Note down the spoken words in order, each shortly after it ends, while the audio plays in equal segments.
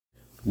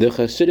The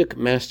Hasidic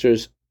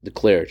masters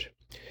declared,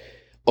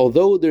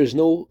 although there is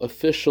no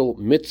official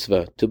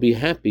mitzvah to be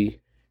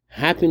happy,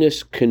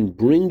 happiness can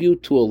bring you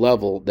to a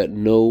level that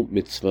no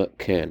mitzvah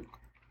can.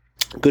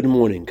 Good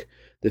morning.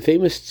 The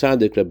famous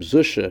tzaddik Reb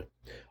Zusha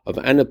of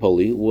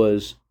Annapolis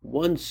was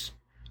once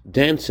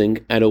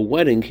dancing at a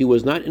wedding he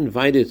was not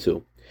invited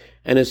to,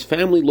 and his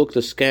family looked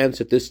askance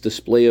at this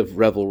display of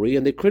revelry,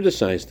 and they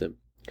criticized him.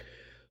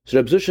 So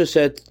Reb Zusha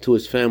said to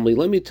his family,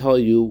 let me tell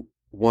you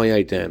why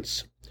I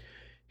dance.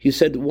 He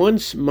said,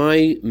 once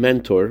my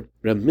mentor,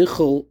 Reb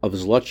Michal of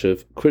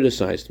Zlotchev,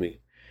 criticized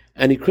me,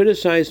 and he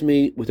criticized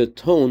me with a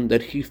tone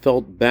that he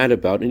felt bad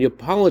about, and he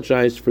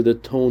apologized for the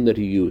tone that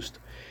he used.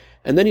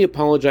 And then he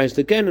apologized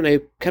again, and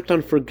I kept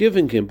on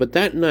forgiving him. But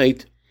that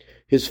night,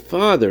 his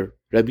father,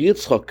 Rabbi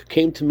Yitzchak,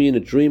 came to me in a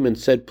dream and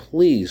said,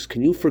 please,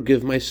 can you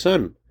forgive my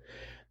son?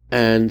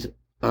 And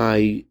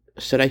I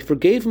said, I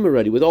forgave him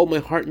already with all my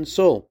heart and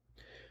soul.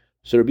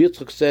 So Rabbi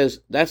Yitzchak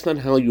says, that's not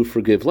how you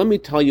forgive. Let me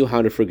tell you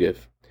how to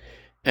forgive.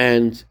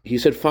 And he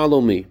said, follow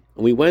me.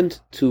 And we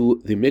went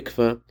to the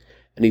mikveh,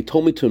 and he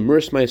told me to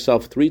immerse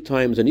myself 3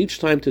 times, and each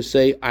time to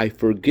say, I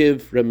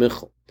forgive Reb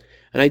Michal.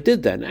 And I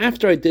did that. And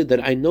after I did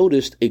that, I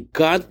noticed a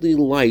godly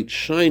light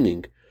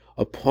shining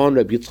upon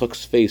Rabbi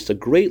Yitzchak's face, a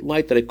great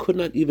light that I could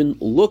not even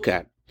look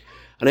at.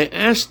 And I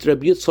asked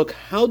Rabbi Yitzchak,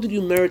 how did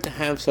you merit to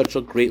have such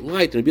a great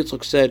light? And Rabbi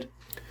Yitzchak said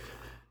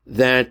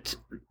that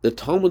the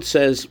Talmud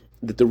says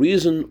that the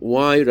reason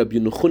why Rabbi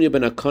Yechunya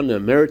ben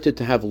Akana merited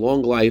to have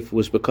long life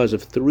was because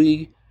of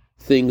 3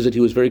 things that he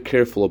was very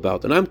careful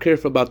about. And I'm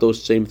careful about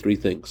those same 3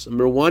 things.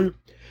 Number 1,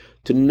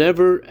 to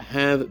never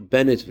have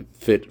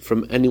benefit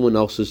from anyone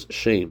else's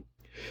shame.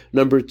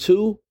 Number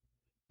 2,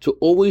 to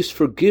always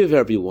forgive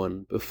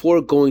everyone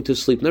before going to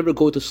sleep. Never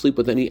go to sleep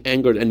with any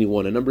anger at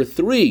anyone. And number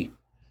 3,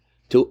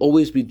 to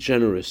always be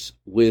generous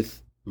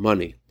with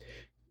money.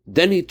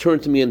 Then he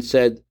turned to me and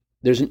said,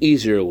 there's an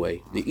easier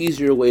way. The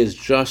easier way is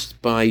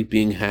just by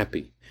being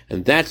happy.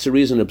 And that's the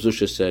reason Reb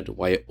Zusha said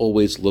why I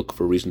always look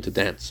for a reason to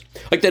dance.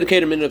 I'd like to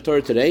dedicate a minute of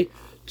Torah today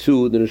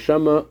to the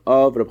neshama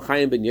of Reb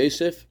Chaim ben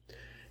Yosef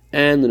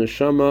and the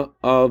neshama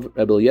of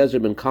Reb Eliezer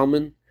ben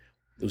Kalman,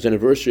 whose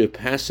anniversary of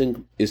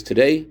passing is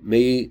today.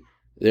 May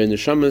their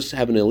neshamas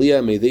have an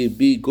aliyah. May they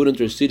be good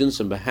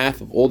intercedents on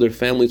behalf of all their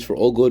families for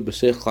all good.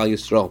 B'seich Klal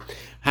Yisrael.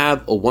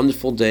 Have a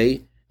wonderful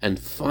day and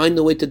find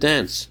a way to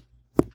dance.